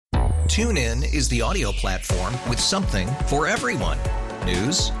TuneIn is the audio platform with something for everyone.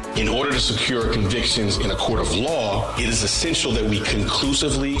 News. In order to secure convictions in a court of law, it is essential that we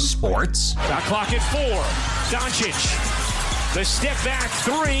conclusively. Sports. Shot clock at 4. Doncic. The step back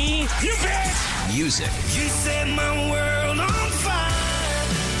 3. You bet. Music. You set my world on fire.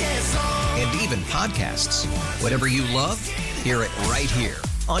 Yes, and even podcasts. Whatever you love, hear it right here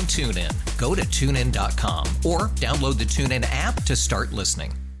on TuneIn. Go to TuneIn.com or download the TuneIn app to start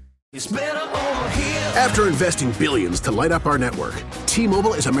listening. It's better over here. After investing billions to light up our network,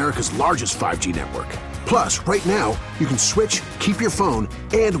 T-Mobile is America's largest 5G network. Plus, right now, you can switch, keep your phone,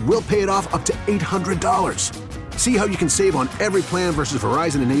 and we'll pay it off up to $800. See how you can save on every plan versus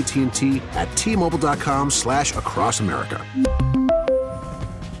Verizon and AT&T at T-Mobile.com/across America.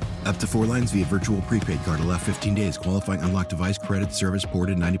 Up to 4 lines via virtual prepaid card. Allow 15 days. Qualifying unlocked device credit service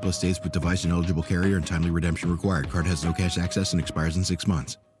ported 90+ states with device and eligible carrier and timely redemption required. Card has no cash access and expires in 6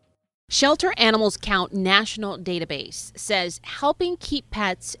 months. Shelter Animals Count National Database says helping keep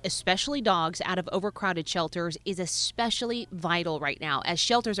pets, especially dogs, out of overcrowded shelters is especially vital right now as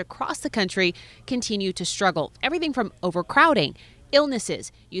shelters across the country continue to struggle. Everything from overcrowding,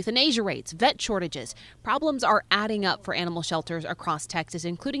 illnesses, euthanasia rates, vet shortages. Problems are adding up for animal shelters across Texas,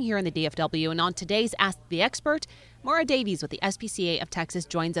 including here in the DFW. And on today's Ask the Expert, Maura Davies with the SPCA of Texas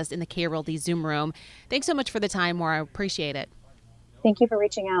joins us in the KRLD Zoom room. Thanks so much for the time, Maura. Appreciate it. Thank you for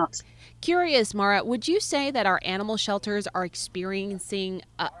reaching out. Curious, Maura, would you say that our animal shelters are experiencing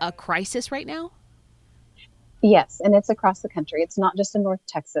a crisis right now? Yes, and it's across the country. It's not just in North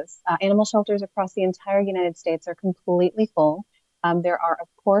Texas. Animal shelters across the entire United States are completely full. There are, of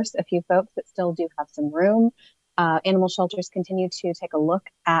course, a few folks that still do have some room. Animal shelters continue to take a look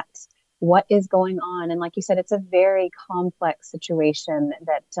at what is going on. And like you said, it's a very complex situation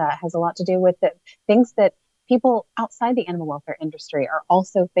that has a lot to do with the things that people outside the animal welfare industry are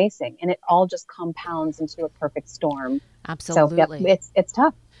also facing, and it all just compounds into a perfect storm. Absolutely. So, it's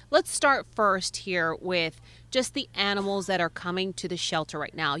tough. Let's start first here with just the animals that are coming to the shelter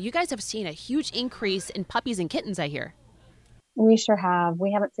right now. You guys have seen a huge increase in puppies and kittens, I hear. We sure have.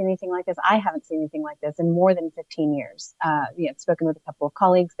 We haven't seen anything like this. I haven't seen anything like this in more than 15 years. I've spoken with a couple of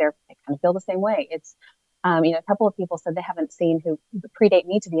colleagues. They kind of feel the same way. It's a couple of people said they haven't seen who predate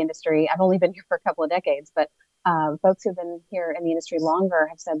me to the industry. I've only been here for a couple of decades, but folks who've been here in the industry longer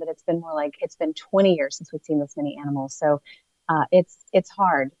have said that it's been more like it's been 20 years since we've seen this many animals. So it's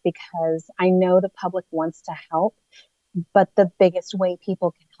hard because I know the public wants to help, but the biggest way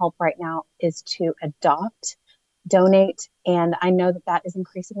people can help right now is to adopt, donate, and I know that is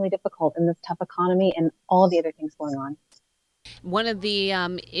increasingly difficult in this tough economy and all the other things going on. One of the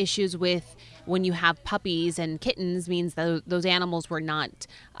issues with when you have puppies and kittens means that those animals were not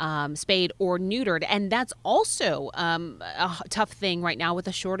spayed or neutered. And that's also a tough thing right now with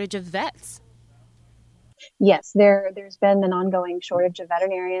a shortage of vets. Yes, there's been an ongoing shortage of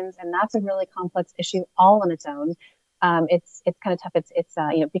veterinarians, and that's a really complex issue all on its own. It's kind of tough. It's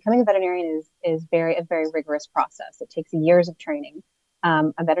becoming a veterinarian is a very rigorous process. It takes years of training.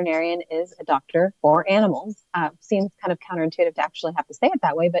 A veterinarian is a doctor for animals. Seems kind of counterintuitive to actually have to say it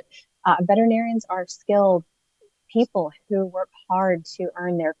that way, but veterinarians are skilled people who work hard to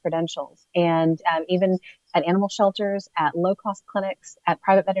earn their credentials. And even at animal shelters, at low-cost clinics, at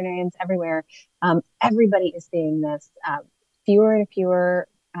private veterinarians everywhere, everybody is seeing this. Fewer and fewer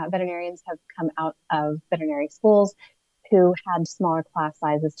veterinarians have come out of veterinary schools who had smaller class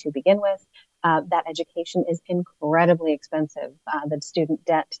sizes to begin with. That education is incredibly expensive. The student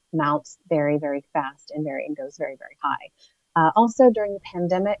debt mounts very, very fast and goes very, very high. Also, during the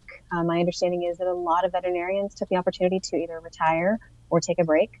pandemic, my understanding is that a lot of veterinarians took the opportunity to either retire or take a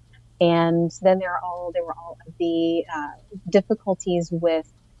break. And then there were all of the difficulties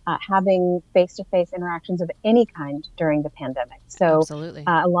with having face-to-face interactions of any kind during the pandemic. So Absolutely.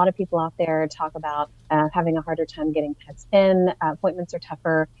 A lot of people out there talk about having a harder time getting pets in. Appointments are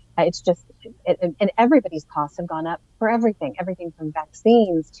tougher. It's just, and everybody's costs have gone up for everything from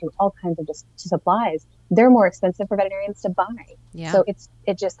vaccines to all kinds of just supplies. They're more expensive for veterinarians to buy. Yeah. So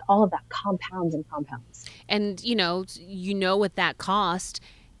it just, all of that compounds and compounds. And, with that cost,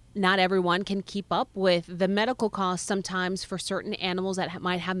 not everyone can keep up with the medical costs sometimes for certain animals that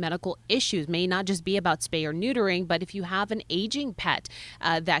might have medical issues. May not just be about spay or neutering, but if you have an aging pet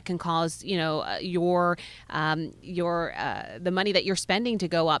that can cause, the money that you're spending to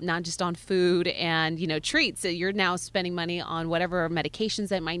go up, not just on food and, treats. So you're now spending money on whatever medications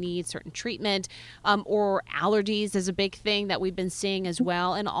that might need, certain treatment, or allergies is a big thing that we've been seeing as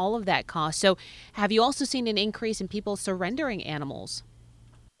well, and all of that cost. So have you also seen an increase in people surrendering animals?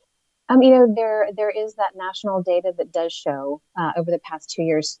 There is that national data that does show over the past 2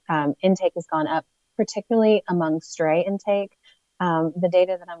 years, intake has gone up, particularly among stray intake. The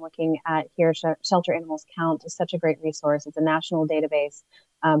data that I'm looking at here, Shelter Animals Count, is such a great resource. It's a national database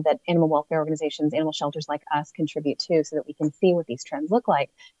that animal welfare organizations, animal shelters like us contribute to so that we can see what these trends look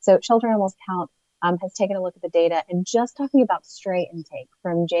like. So Shelter Animals Count has taken a look at the data, and just talking about stray intake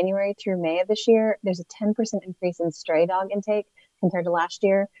from January through May of this year, there's a 10% increase in stray dog intake compared to last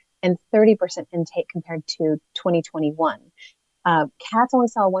year and 30% intake compared to 2021. Cats only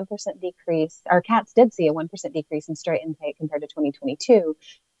saw a 1% decrease, or cats did see a 1% decrease in stray intake compared to 2022.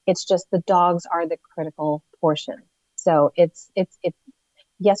 It's just the dogs are the critical portion. So it's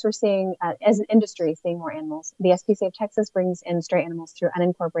yes, we're seeing, as an industry, seeing more animals. The SPCA of Texas brings in stray animals through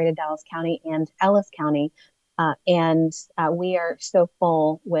unincorporated Dallas County and Ellis County. And we are so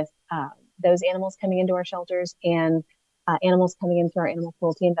full with those animals coming into our shelters and animals coming in through our animal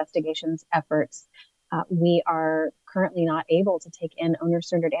cruelty investigations efforts. We are currently not able to take in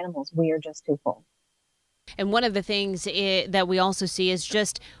owner-surrendered animals. We are just too full. And one of the things that we also see is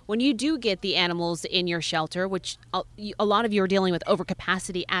just when you do get the animals in your shelter, which a lot of you are dealing with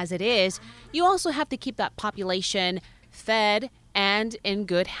overcapacity as it is, you also have to keep that population fed and in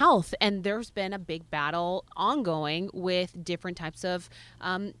good health. And there's been a big battle ongoing with different types of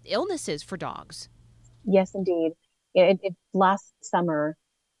illnesses for dogs. Yes, indeed. Last summer,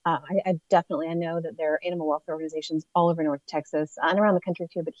 I know that there are animal welfare organizations all over North Texas and around the country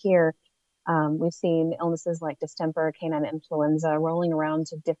too, but here we've seen illnesses like distemper, canine influenza rolling around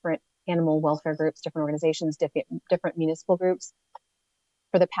to different animal welfare groups, different organizations, different municipal groups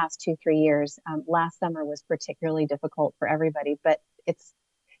for the past 2-3 years. Last summer was particularly difficult for everybody, but it's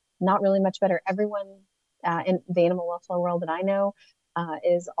not really much better. Everyone in the animal welfare world that I know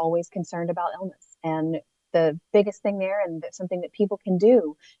is always concerned about illness. And the biggest thing there, and that's something that people can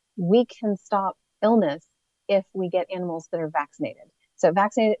do, we can stop illness if we get animals that are vaccinated. So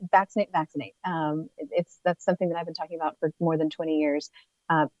vaccinate. That's something that I've been talking about for more than 20 years.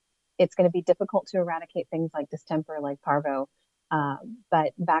 It's going to be difficult to eradicate things like distemper, like parvo,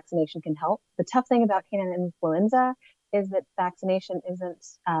 but vaccination can help. The tough thing about canine influenza is that vaccination isn't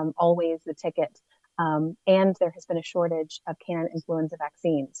always the ticket. And there has been a shortage of canine influenza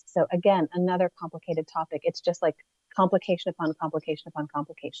vaccines. So again, another complicated topic. It's just like complication upon complication upon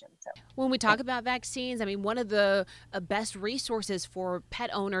complication. So when we talk about vaccines, I mean, one of the best resources for pet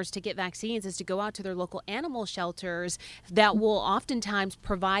owners to get vaccines is to go out to their local animal shelters that will oftentimes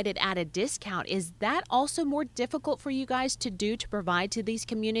provide it at a discount. Is that also more difficult for you guys to do, to provide to these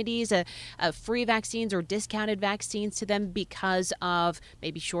communities free vaccines or discounted vaccines to them because of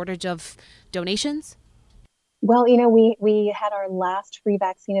maybe shortage of donations? Well, we had our last free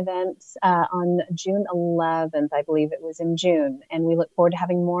vaccine event on June 11th, I believe it was in June, and we look forward to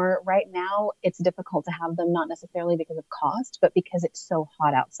having more. Right now, it's difficult to have them, not necessarily because of cost, but because it's so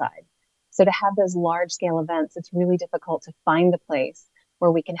hot outside. So to have those large scale events, it's really difficult to find a place where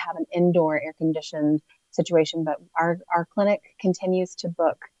we can have an indoor air conditioned situation. But our clinic continues to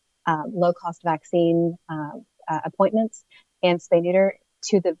book low cost vaccine appointments and spay neuter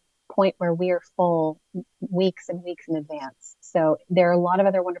to the point where we are full weeks and weeks in advance. So there are a lot of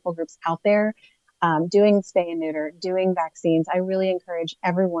other wonderful groups out there doing spay and neuter, doing vaccines. I really encourage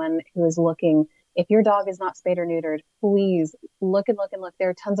everyone who is looking, if your dog is not spayed or neutered, please look and look and look. There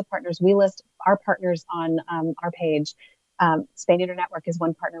are tons of partners. We list our partners on our page. Spay Neuter Network is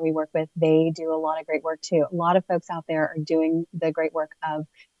one partner we work with. They do a lot of great work too. A lot of folks out there are doing the great work of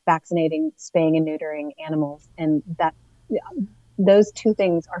vaccinating, spaying and neutering animals. And that those two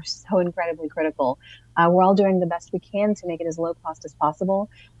things are so incredibly critical. We're all doing the best we can to make it as low cost as possible.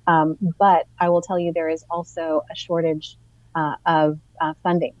 But I will tell you, there is also a shortage of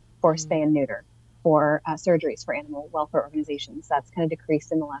funding for spay and neuter, for surgeries for animal welfare organizations. That's kind of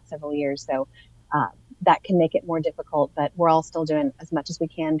decreased in the last several years. So that can make it more difficult, but we're all still doing as much as we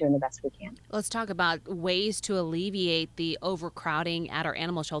can, doing the best we can. Let's talk about ways to alleviate the overcrowding at our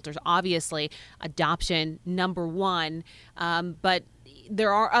animal shelters. Obviously, adoption, number one, but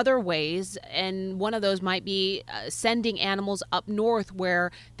there are other ways, and one of those might be sending animals up north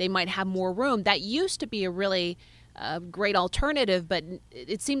where they might have more room. That used to be a really great alternative, but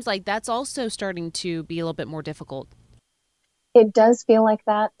it seems like that's also starting to be a little bit more difficult. It does feel like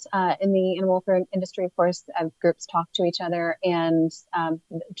that in the animal welfare industry. Of course, groups talk to each other, and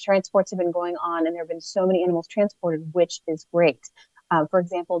transports have been going on, and there have been so many animals transported, which is great. For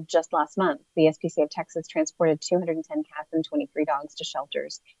example, just last month, the SPCA of Texas transported 210 cats and 23 dogs to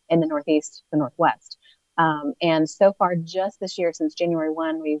shelters in the Northeast, the Northwest. And so far, just this year, since January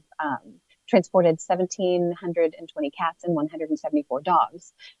 1, we've transported 1,720 cats and 174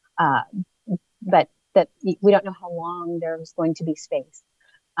 dogs. but that we don't know how long there's going to be space.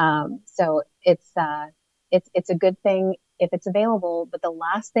 So it's a good thing if it's available, but the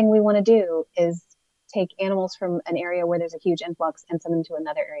last thing we want to do is take animals from an area where there's a huge influx and send them to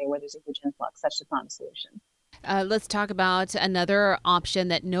another area where there's a huge influx. That's just not a solution. Let's talk about another option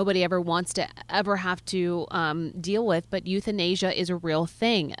that nobody ever wants to ever have to deal with, but euthanasia is a real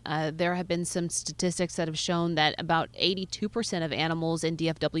thing. There have been some statistics that have shown that about 82% of animals in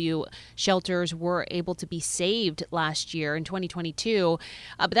DFW shelters were able to be saved last year in 2022,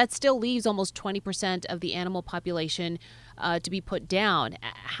 but that still leaves almost 20% of the animal population to be put down.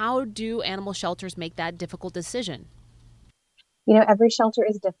 How do animal shelters make that difficult decision? Every shelter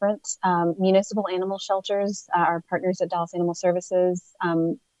is different. Municipal animal shelters, our partners at Dallas Animal Services,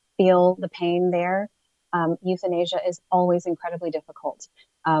 feel the pain there. Euthanasia is always incredibly difficult.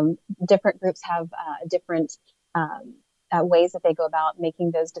 Different groups have different ways that they go about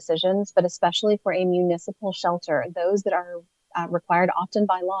making those decisions, but especially for a municipal shelter, those that are required often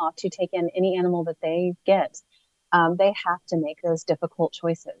by law to take in any animal that they get, they have to make those difficult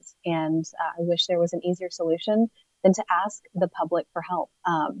choices. And I wish there was an easier solution than to ask the public for help.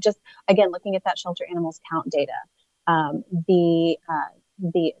 Just again, looking at that shelter animals count data, the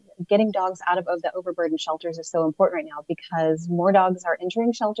getting dogs out of the overburdened shelters is so important right now because more dogs are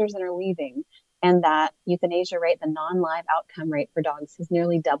entering shelters than are leaving, and that euthanasia rate, the non-live outcome rate for dogs, has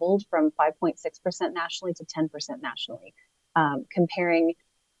nearly doubled from 5.6% nationally to 10% nationally, comparing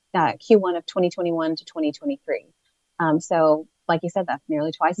Q1 of 2021 to 2023. So, like you said, that's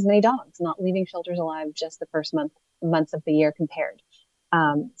nearly twice as many dogs not leaving shelters alive just the first months of the year compared.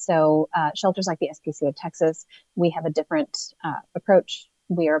 So shelters like the SPCA of Texas, we have a different approach.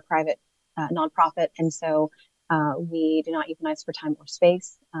 We are a private nonprofit, and so we do not euthanize for time or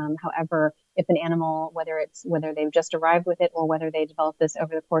space. However, if an animal, whether they've just arrived with it or whether they develop this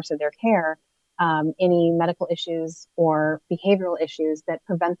over the course of their care, any medical issues or behavioral issues that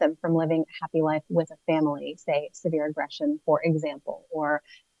prevent them from living a happy life with a family, say severe aggression, for example, or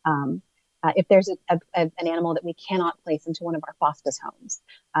if there's an animal that we cannot place into one of our hospice homes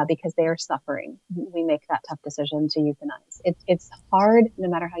because they are suffering, we make that tough decision to euthanize. It's hard, no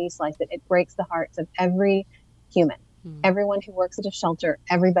matter how you slice it. It breaks the hearts of every human. Everyone who works at a shelter,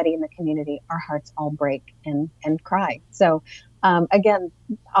 everybody in the community, our hearts all break and cry. So again,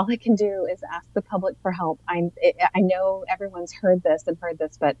 all I can do is ask the public for help. I know everyone's heard this,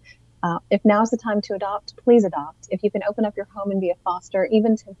 but if now's the time to adopt, please adopt. If you can open up your home and be a foster,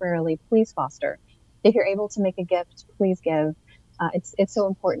 even temporarily, please foster. If you're able to make a gift, please give. It's so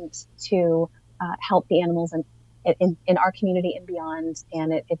important to help the animals in our community and beyond,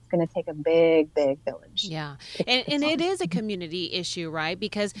 and it's going to take a big village. Yeah, and it is a community issue, right?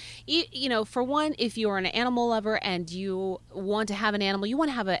 Because for one, if you're an animal lover and you want to have an animal, you want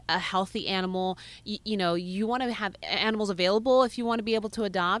to have a healthy animal. You want to have animals available if you want to be able to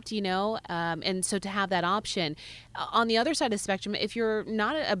adopt. And so to have that option. On the other side of the spectrum, if you're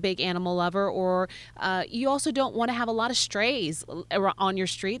not a big animal lover, or you also don't want to have a lot of strays on your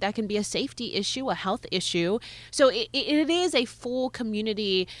street, that can be a safety issue, a health issue. So it is a full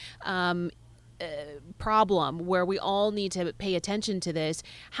community problem where we all need to pay attention to this.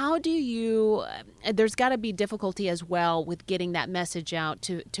 How do you, there's got to be difficulty as well with getting that message out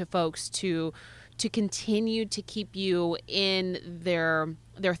to folks to continue to keep you in their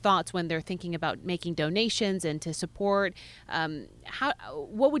thoughts when they're thinking about making donations and to support.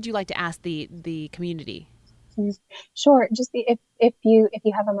 What would you like to ask the community? Sure. Just if you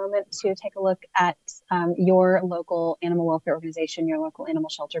have a moment to take a look at your local animal welfare organization, your local animal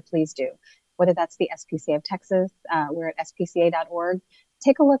shelter, please do. Whether that's the SPCA of Texas, we're at spca.org.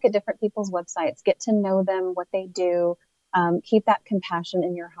 Take a look at different people's websites, get to know them, what they do. Keep that compassion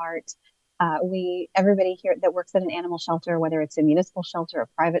in your heart. Everybody here that works at an animal shelter, whether it's a municipal shelter, a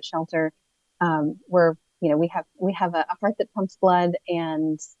private shelter, we have a heart that pumps blood,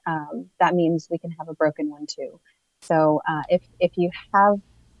 and that means we can have a broken one too. So if you have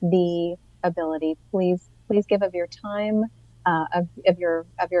the ability, please give of your time, of your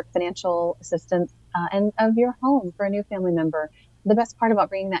financial assistance, and of your home for a new family member. The best part about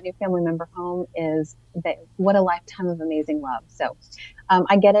bringing that new family member home is that what a lifetime of amazing love. So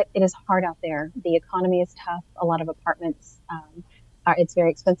I get it. It is hard out there. The economy is tough. A lot of apartments, it's very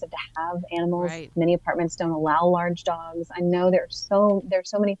expensive to have animals. Right. Many apartments don't allow large dogs. I know there's so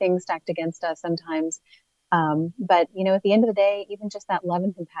many things stacked against us sometimes. But at the end of the day, even just that love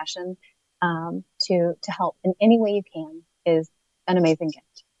and compassion to help in any way you can is an amazing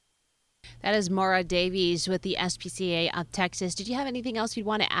gift. That is Maura Davies with the SPCA of Texas. Did you have anything else you'd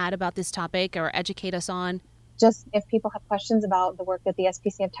want to add about this topic or educate us on? just if people have questions about the work that the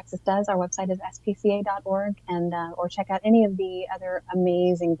SPCA of Texas does, our website is spca.org, and or check out any of the other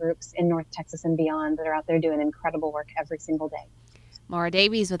amazing groups in North Texas and beyond that are out there doing incredible work every single day. Maura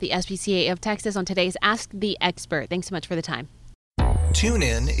Davies with the SPCA of Texas on today's Ask the Expert. Thanks so much for the time.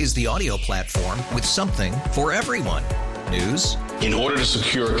 TuneIn is the audio platform with something for everyone. News. In order to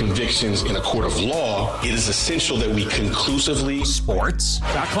secure convictions in a court of law, it is essential that we conclusively. Sports.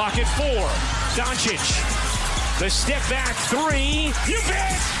 Shot clock at 4. Doncic. The step back 3. You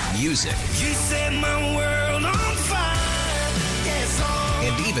bet. Music. You set my world on fire. Yes,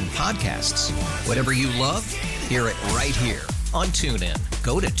 and even podcasts. Whatever you love, hear it right here on TuneIn.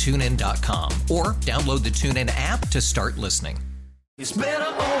 Go to TuneIn.com or download the TuneIn app to start listening. It's better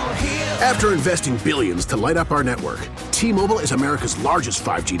over here. After investing billions to light up our network, T-Mobile is America's largest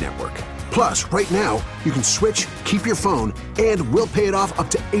 5G network. Plus, right now, you can switch, keep your phone, and we'll pay it off up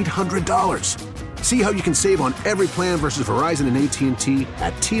to $800. See how you can save on every plan versus Verizon and AT&T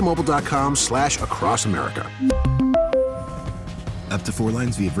at T-Mobile.com/across America. Up to 4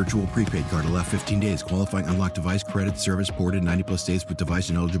 lines via virtual prepaid card. Allow 15 days. Qualifying unlocked device credit service ported 90-plus days with device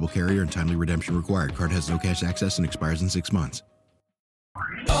and eligible carrier and timely redemption required. Card has no cash access and expires in 6 months.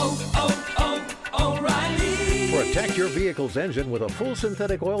 O'Reilly. Protect your vehicle's engine with a full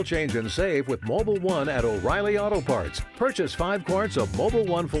synthetic oil change and save with Mobil 1 at O'Reilly Auto Parts. Purchase 5 quarts of Mobil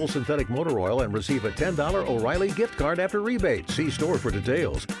 1 full synthetic motor oil and receive a $10 O'Reilly gift card after rebate. See store for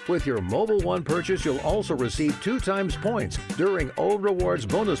details. With your Mobil 1 purchase, you'll also receive 2 times points during Old Rewards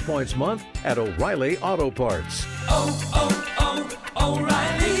Bonus Points Month at O'Reilly Auto Parts.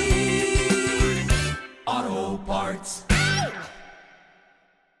 O'Reilly Auto Parts.